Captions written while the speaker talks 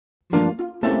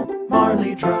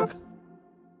Marley Drug.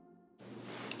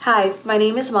 Hi, my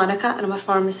name is Monica and I'm a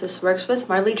pharmacist who works with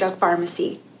Marley Drug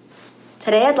Pharmacy.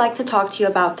 Today I'd like to talk to you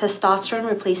about testosterone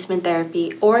replacement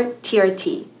therapy, or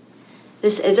TRT.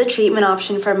 This is a treatment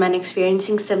option for men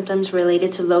experiencing symptoms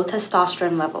related to low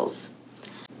testosterone levels.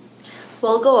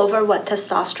 We'll go over what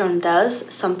testosterone does,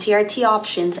 some TRT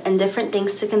options, and different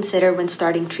things to consider when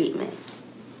starting treatment.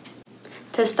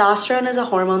 Testosterone is a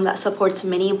hormone that supports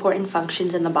many important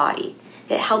functions in the body.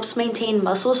 It helps maintain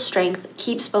muscle strength,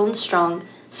 keeps bones strong,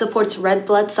 supports red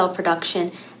blood cell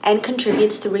production, and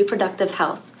contributes to reproductive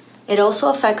health. It also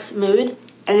affects mood,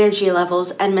 energy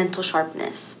levels, and mental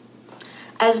sharpness.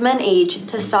 As men age,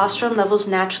 testosterone levels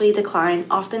naturally decline,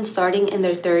 often starting in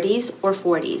their 30s or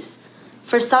 40s.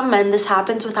 For some men, this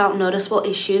happens without noticeable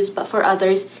issues, but for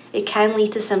others, it can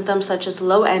lead to symptoms such as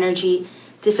low energy,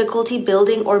 difficulty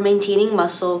building or maintaining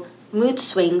muscle, mood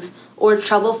swings, or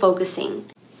trouble focusing.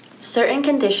 Certain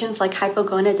conditions like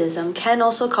hypogonadism can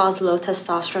also cause low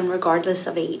testosterone regardless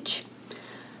of age.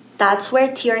 That's where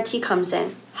TRT comes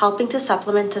in, helping to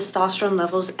supplement testosterone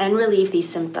levels and relieve these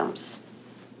symptoms.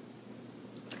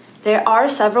 There are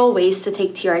several ways to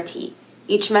take TRT.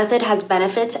 Each method has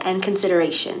benefits and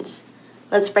considerations.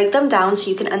 Let's break them down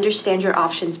so you can understand your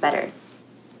options better.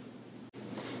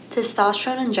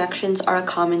 Testosterone injections are a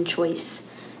common choice.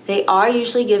 They are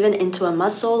usually given into a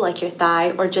muscle like your thigh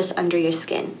or just under your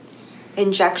skin.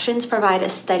 Injections provide a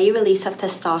steady release of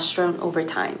testosterone over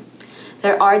time.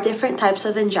 There are different types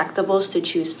of injectables to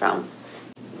choose from.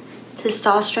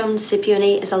 Testosterone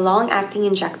cypionate is a long-acting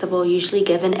injectable usually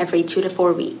given every 2 to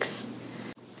 4 weeks.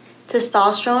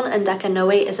 Testosterone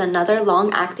andecanoate is another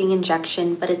long-acting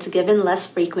injection, but it's given less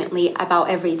frequently, about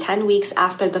every 10 weeks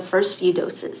after the first few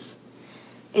doses.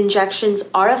 Injections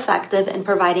are effective in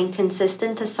providing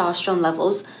consistent testosterone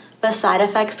levels, but side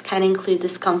effects can include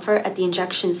discomfort at the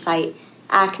injection site,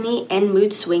 acne, and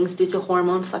mood swings due to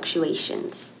hormone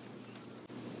fluctuations.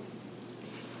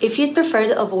 If you'd prefer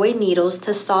to avoid needles,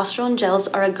 testosterone gels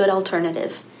are a good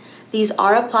alternative. These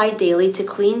are applied daily to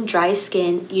clean, dry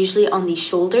skin, usually on the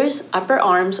shoulders, upper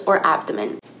arms, or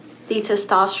abdomen. The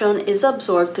testosterone is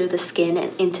absorbed through the skin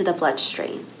and into the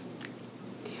bloodstream.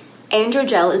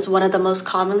 Androgel is one of the most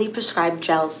commonly prescribed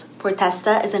gels.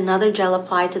 Portesta is another gel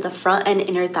applied to the front and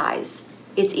inner thighs.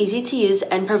 It's easy to use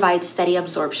and provides steady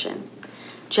absorption.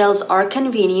 Gels are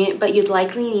convenient, but you'd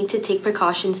likely need to take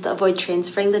precautions to avoid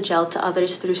transferring the gel to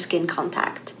others through skin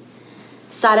contact.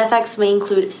 Side effects may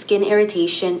include skin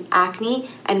irritation, acne,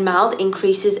 and mild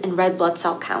increases in red blood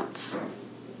cell counts.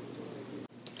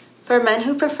 For men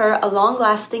who prefer a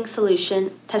long-lasting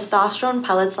solution, testosterone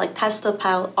pellets like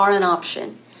Testopel are an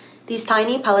option. These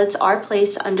tiny pellets are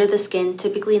placed under the skin,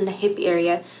 typically in the hip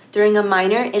area, during a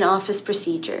minor in-office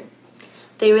procedure.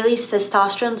 They release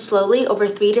testosterone slowly over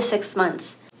 3 to 6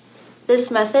 months.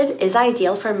 This method is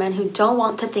ideal for men who don't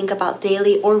want to think about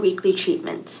daily or weekly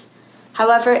treatments.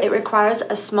 However, it requires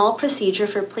a small procedure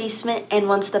for placement, and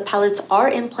once the pellets are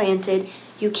implanted,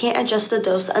 you can't adjust the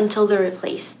dose until they're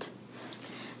replaced.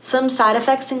 Some side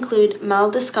effects include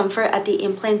mild discomfort at the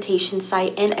implantation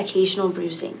site and occasional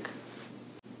bruising.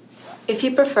 If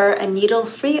you prefer a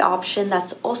needle-free option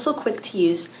that's also quick to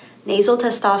use, nasal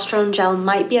testosterone gel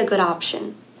might be a good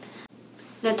option.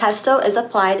 Natesto is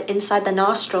applied inside the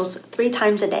nostrils 3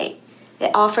 times a day.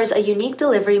 It offers a unique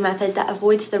delivery method that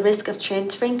avoids the risk of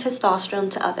transferring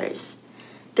testosterone to others.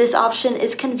 This option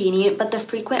is convenient, but the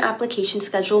frequent application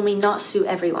schedule may not suit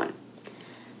everyone.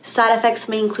 Side effects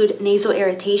may include nasal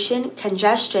irritation,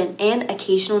 congestion, and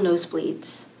occasional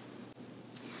nosebleeds.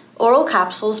 Oral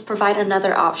capsules provide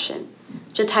another option.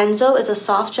 Jatenzo is a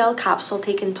soft gel capsule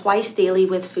taken twice daily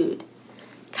with food.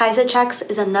 Kyzatrex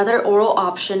is another oral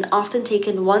option, often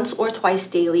taken once or twice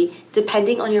daily,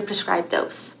 depending on your prescribed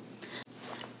dose.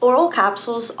 Oral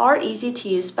capsules are easy to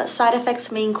use, but side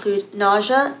effects may include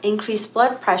nausea, increased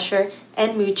blood pressure,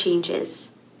 and mood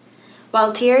changes.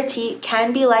 While TRT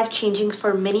can be life-changing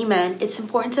for many men, it's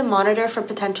important to monitor for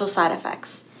potential side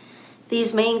effects.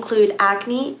 These may include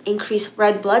acne, increased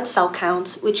red blood cell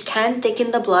counts, which can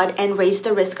thicken the blood and raise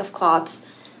the risk of clots,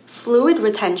 fluid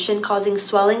retention causing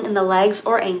swelling in the legs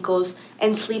or ankles,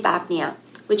 and sleep apnea,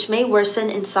 which may worsen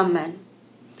in some men.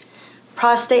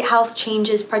 Prostate health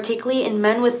changes, particularly in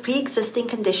men with pre-existing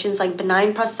conditions like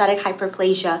benign prostatic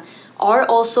hyperplasia, are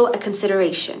also a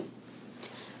consideration.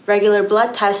 Regular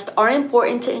blood tests are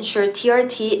important to ensure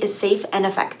TRT is safe and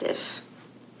effective.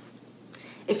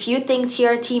 If you think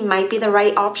TRT might be the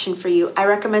right option for you, I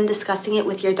recommend discussing it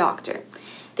with your doctor.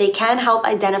 They can help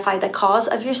identify the cause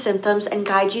of your symptoms and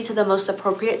guide you to the most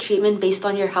appropriate treatment based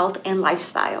on your health and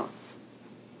lifestyle.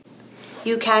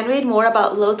 You can read more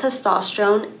about low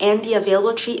testosterone and the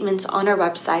available treatments on our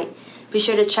website. Be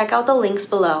sure to check out the links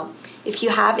below. If you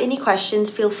have any questions,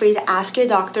 feel free to ask your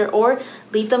doctor or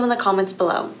leave them in the comments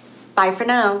below. Bye for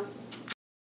now.